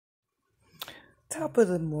Top of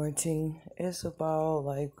the morning. It's about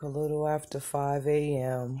like a little after 5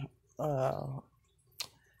 a.m.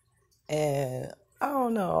 And I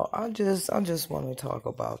don't know. I just want to talk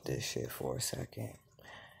about this shit for a second.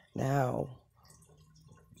 Now,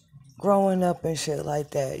 growing up and shit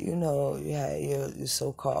like that, you had your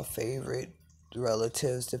so-called favorite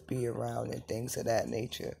relatives to be around and things of that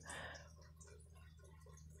nature.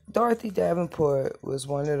 Dorothy Davenport was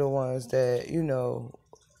one of the ones that,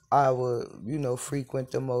 I would,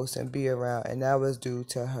 frequent the most and be around. And that was due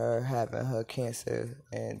to her having her cancer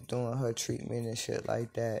and doing her treatment and shit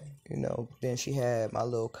like that. Then she had my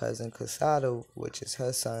little cousin Casado, which is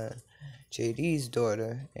her son, JD's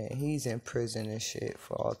daughter. And he's in prison and shit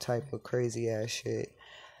for all type of crazy ass shit.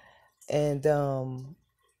 And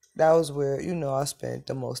that was where, I spent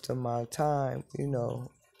the most of my time,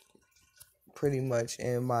 pretty much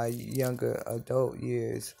in my younger adult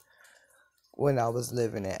years when I was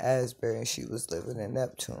living in Asbury and she was living in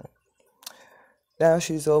Neptune. Now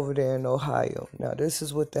she's over there in Ohio. Now this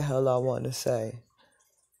is what the hell I want to say.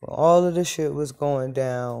 When all of the shit was going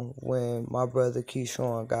down when my brother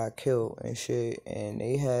Keyshawn got killed and shit, and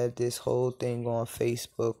they had this whole thing on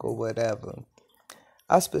Facebook or whatever,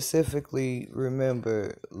 I specifically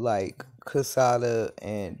remember like Casada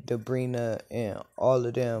and Debrina and all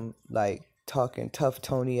of them like talking tough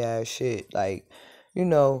Tony ass shit, like,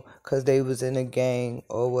 because they was in a gang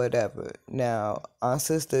or whatever. Now, our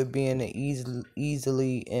sister being an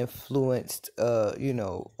easily influenced,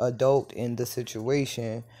 adult in the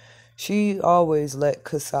situation, she always let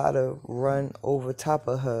Casada run over top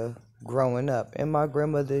of her growing up. And my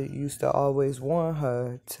grandmother used to always warn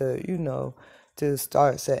her to, to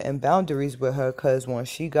start setting boundaries with her, because when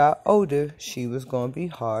she got older, she was going to be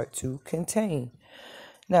hard to contain.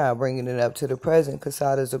 Now, bringing it up to the present,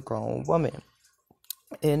 Casada's a grown woman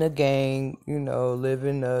in a gang,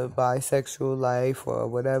 living a bisexual life or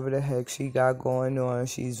whatever the heck she got going on.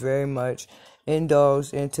 She's very much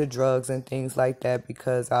indulged into drugs and things like that,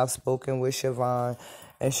 because I've spoken with Siobhan,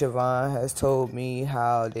 and Siobhan has told me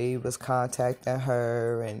how they was contacting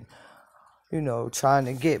her and, trying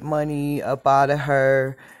to get money up out of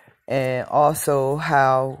her, and also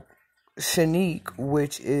how Shanique,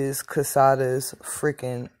 which is Casada's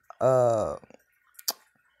freaking,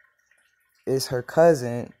 is her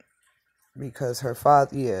cousin, because her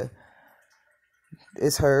father,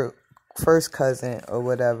 is her first cousin or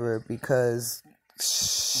whatever, because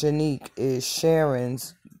Shanique is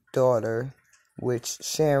Sharon's daughter, which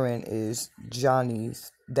Sharon is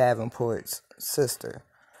Johnny's Davenport's sister.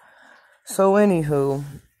 So anywho,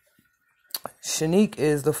 Shanique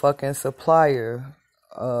is the fucking supplier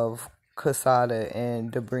of Casada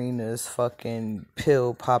and Debrina's fucking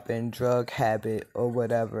pill popping drug habit or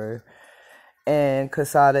whatever. And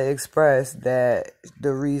Casada expressed that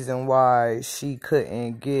the reason why she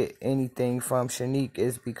couldn't get anything from Shanique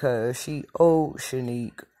is because she owed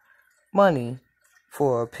Shanique money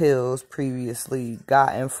for pills previously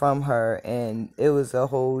gotten from her, and it was a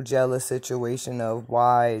whole jealous situation of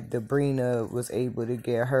why Debrina was able to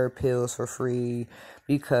get her pills for free,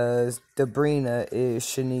 because Debrina is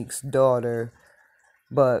Shanique's daughter,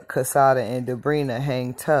 but Casada and Debrina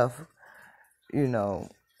hang tough.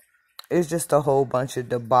 It's just a whole bunch of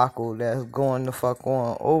debacle that's going the fuck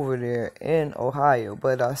on over there in Ohio.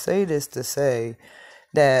 But I say this to say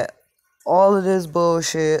that all of this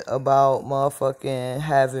bullshit about motherfucking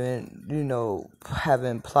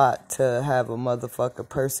having plot to have a motherfucker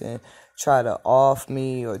person try to off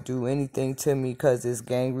me or do anything to me because it's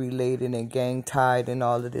gang related and gang tied and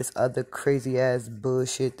all of this other crazy ass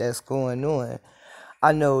bullshit that's going on.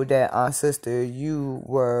 I know that, Aunt Sister, you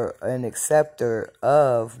were an acceptor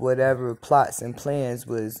of whatever plots and plans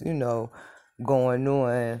was, going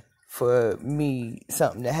on for me,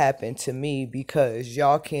 something to happen to me, because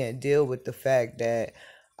y'all can't deal with the fact that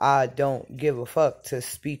I don't give a fuck to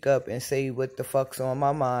speak up and say what the fuck's on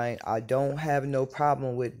my mind. I don't have no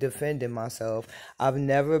problem with defending myself. I've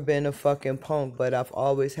never been a fucking punk, but I've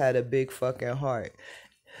always had a big fucking heart.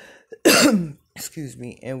 Excuse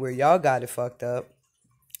me. And where y'all got it fucked up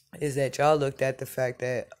is that y'all looked at the fact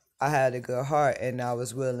that I had a good heart and I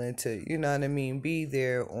was willing to, be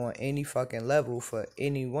there on any fucking level for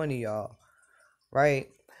any one of y'all, right?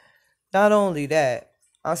 Not only that,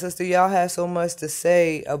 my sister, y'all had so much to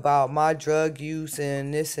say about my drug use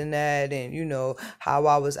and this and that, and, how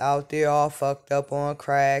I was out there all fucked up on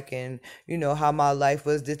crack, and, how my life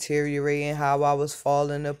was deteriorating, how I was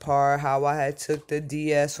falling apart, how I had took the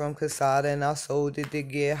DS from Casada and I sold it to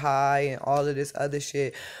get high and all of this other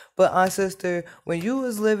shit. But sister, when you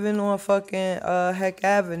was living on fucking Heck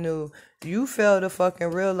Avenue, you failed to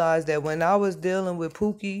fucking realize that when I was dealing with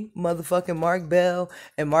Pookie, motherfucking Mark Bell,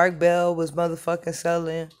 and Mark Bell was motherfucking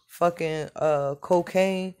selling fucking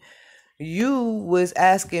cocaine, you was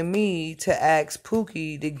asking me to ask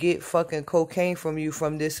Pookie to get fucking cocaine from you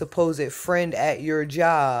from this supposed friend at your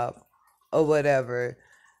job or whatever.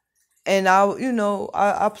 And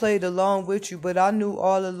I played along with you, but I knew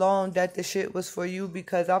all along that the shit was for you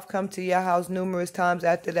because I've come to your house numerous times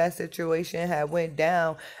after that situation had went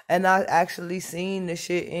down, and I actually seen the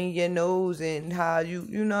shit in your nose and how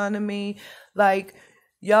you know what I mean? Like,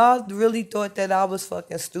 y'all really thought that I was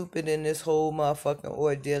fucking stupid in this whole motherfucking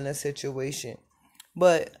ordeal and situation.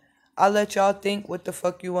 But I let y'all think what the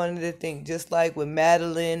fuck you wanted to think. Just like with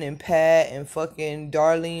Madeline and Pat and fucking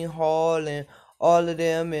Darlene Hall and all of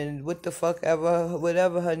them and what the fuck ever,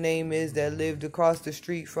 whatever her name is that lived across the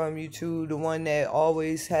street from you too, the one that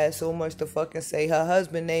always had so much to fucking say. Her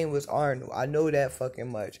husband's name was Arnold. I know that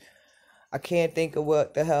fucking much. I can't think of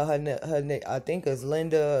what the hell her name, I think it's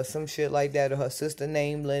Linda or some shit like that, or her sister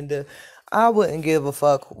named Linda. I wouldn't give a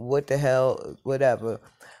fuck what the hell, whatever.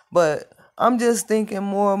 But I'm just thinking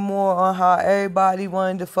more and more on how everybody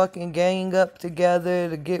wanted to fucking gang up together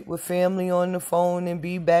to get with family on the phone and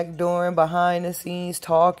be backdooring behind the scenes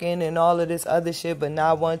talking and all of this other shit. But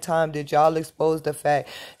not one time did y'all expose the fact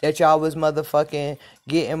that y'all was motherfucking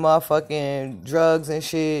getting motherfucking drugs and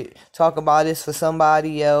shit, talk about this for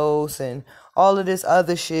somebody else and all of this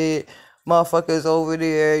other shit. Motherfuckers over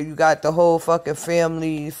there, you got the whole fucking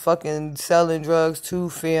family fucking selling drugs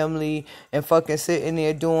to family and fucking sitting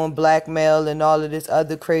there doing blackmail and all of this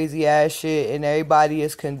other crazy ass shit, and everybody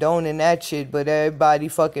is condoning that shit, but everybody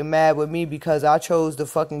fucking mad with me because I chose to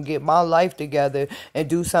fucking get my life together and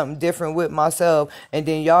do something different with myself, and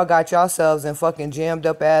then y'all got yourselves in fucking jammed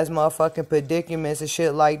up ass motherfucking predicaments and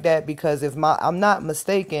shit like that because I'm not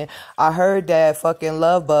mistaken, I heard that fucking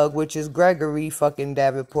love bug, which is Gregory fucking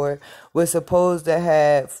Davenport, was supposed to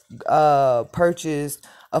have purchased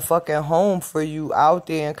a fucking home for you out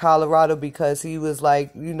there in Colorado because he was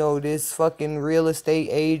like, this fucking real estate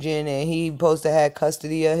agent and he supposed to have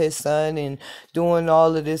custody of his son and doing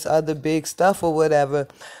all of this other big stuff or whatever.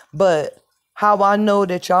 But how I know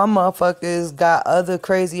that y'all motherfuckers got other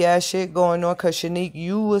crazy ass shit going on, cause Shanique,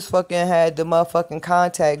 you was fucking had the motherfucking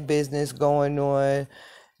contact business going on.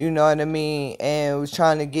 You know what I mean? And was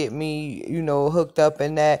trying to get me, hooked up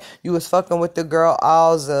in that. You was fucking with the girl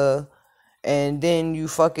Alza. And then you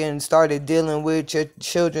fucking started dealing with your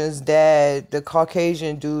children's dad, the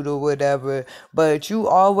Caucasian dude or whatever. But you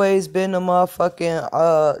always been a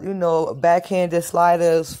motherfucking, backhanded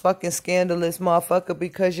slider, fucking scandalous motherfucker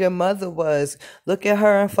because your mother was. Look at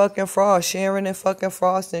her and fucking Frost, Sharon and fucking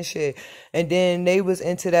Frost and shit. And then they was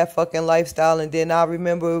into that fucking lifestyle. And then I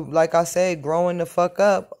remember, like I said, growing the fuck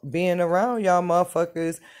up, being around y'all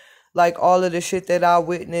motherfuckers. Like all of the shit that I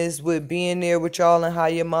witnessed with being there with y'all and how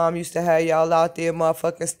your mom used to have y'all out there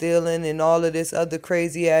motherfucking stealing and all of this other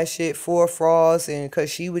crazy ass shit for Frost and cause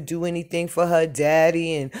she would do anything for her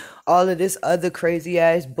daddy and all of this other crazy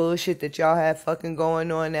ass bullshit that y'all had fucking going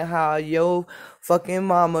on and how yo fucking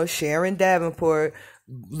mama Sharon Davenport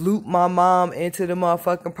loop my mom into the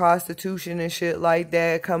motherfucking prostitution and shit like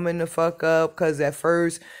that, coming the fuck up cause at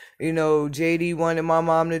first JD wanted my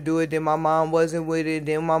mom to do it, then my mom wasn't with it,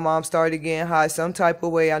 then my mom started getting high some type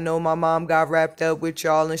of way. I know my mom got wrapped up with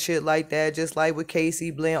y'all and shit like that, just like with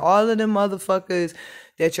Casey Blinn, all of them motherfuckers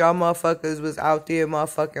that y'all motherfuckers was out there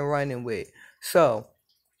motherfucking running with. So,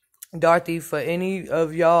 Dorothy, for any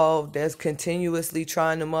of y'all that's continuously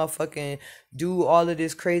trying to motherfucking do all of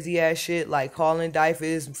this crazy ass shit, like calling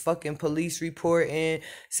Theif's fucking police report and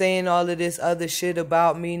saying all of this other shit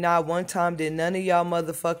about me, not one time did none of y'all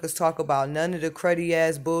motherfuckers talk about none of the cruddy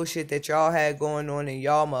ass bullshit that y'all had going on in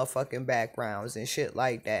y'all motherfucking backgrounds and shit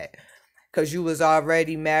like that. Cause you was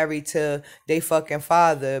already married to they fucking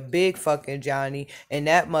father, Big fucking Johnny, and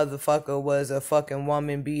that motherfucker was a fucking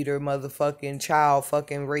woman beater, motherfucking child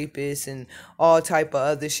fucking rapist, and all type of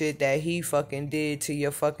other shit that he fucking did to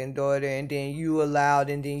your fucking daughter, and then you allowed,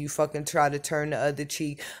 and then you fucking try to turn the other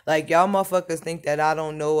cheek. Like, y'all motherfuckers think that I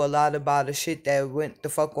don't know a lot about the shit that went the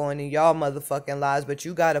fuck on in y'all motherfucking lives, but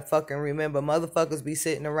you gotta fucking remember, motherfuckers be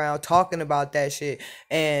sitting around talking about that shit,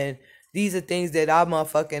 and these are things that I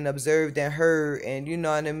motherfucking observed and heard and, you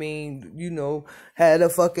know what I mean, had a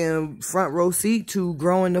fucking front row seat to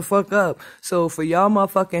growing the fuck up. So for y'all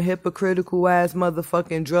motherfucking hypocritical ass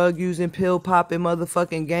motherfucking drug using, pill popping,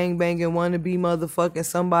 motherfucking gangbanging, wannabe motherfucking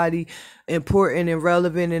somebody important and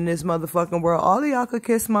relevant in this motherfucking world, all of y'all could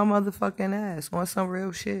kiss my motherfucking ass on some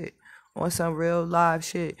real shit. on some real live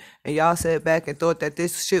shit. And y'all sat back and thought that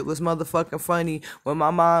this shit was motherfucking funny when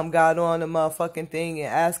my mom got on the motherfucking thing and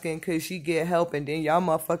asking could she get help, and then y'all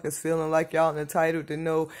motherfuckers feeling like y'all entitled to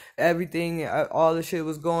know everything and all the shit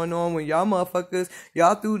was going on when y'all motherfuckers,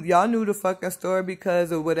 y'all knew the fucking story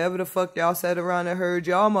because of whatever the fuck y'all sat around and heard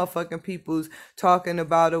y'all motherfucking peoples talking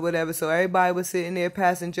about or whatever. So everybody was sitting there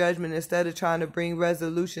passing judgment instead of trying to bring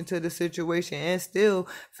resolution to the situation and still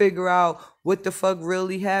figure out what the fuck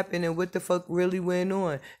really happened and what the fuck really went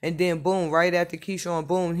on. And then boom, right after Keyshawn,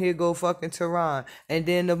 boom, here go fucking Tehran. And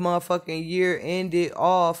then the motherfucking year ended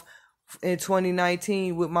off in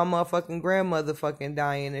 2019 with my motherfucking grandmother fucking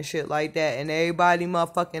dying and shit like that. And everybody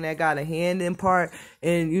motherfucking that got a hand in part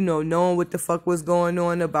and, you know, knowing what the fuck was going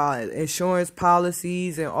on about insurance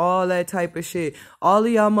policies and all that type of shit. All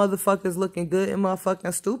of y'all motherfuckers looking good and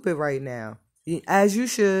motherfucking stupid right now. As you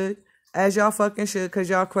should. As y'all fucking should, because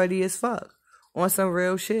y'all cruddy as fuck on some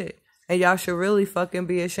real shit. And y'all should really fucking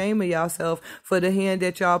be ashamed of yourself for the hand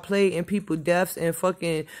that y'all played in people deaths and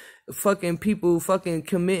fucking people fucking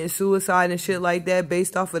committing suicide and shit like that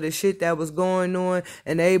based off of the shit that was going on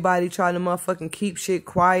and everybody trying to motherfucking keep shit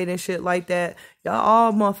quiet and shit like that. Y'all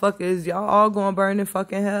all motherfuckers, y'all all gonna burn in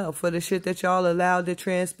fucking hell for the shit that y'all allowed to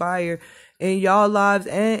transpire in y'all lives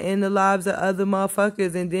and in the lives of other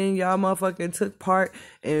motherfuckers. And then y'all motherfucking took part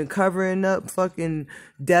in covering up fucking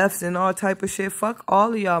deaths and all type of shit. Fuck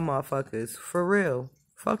all of y'all motherfuckers. For real.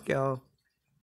 Fuck y'all.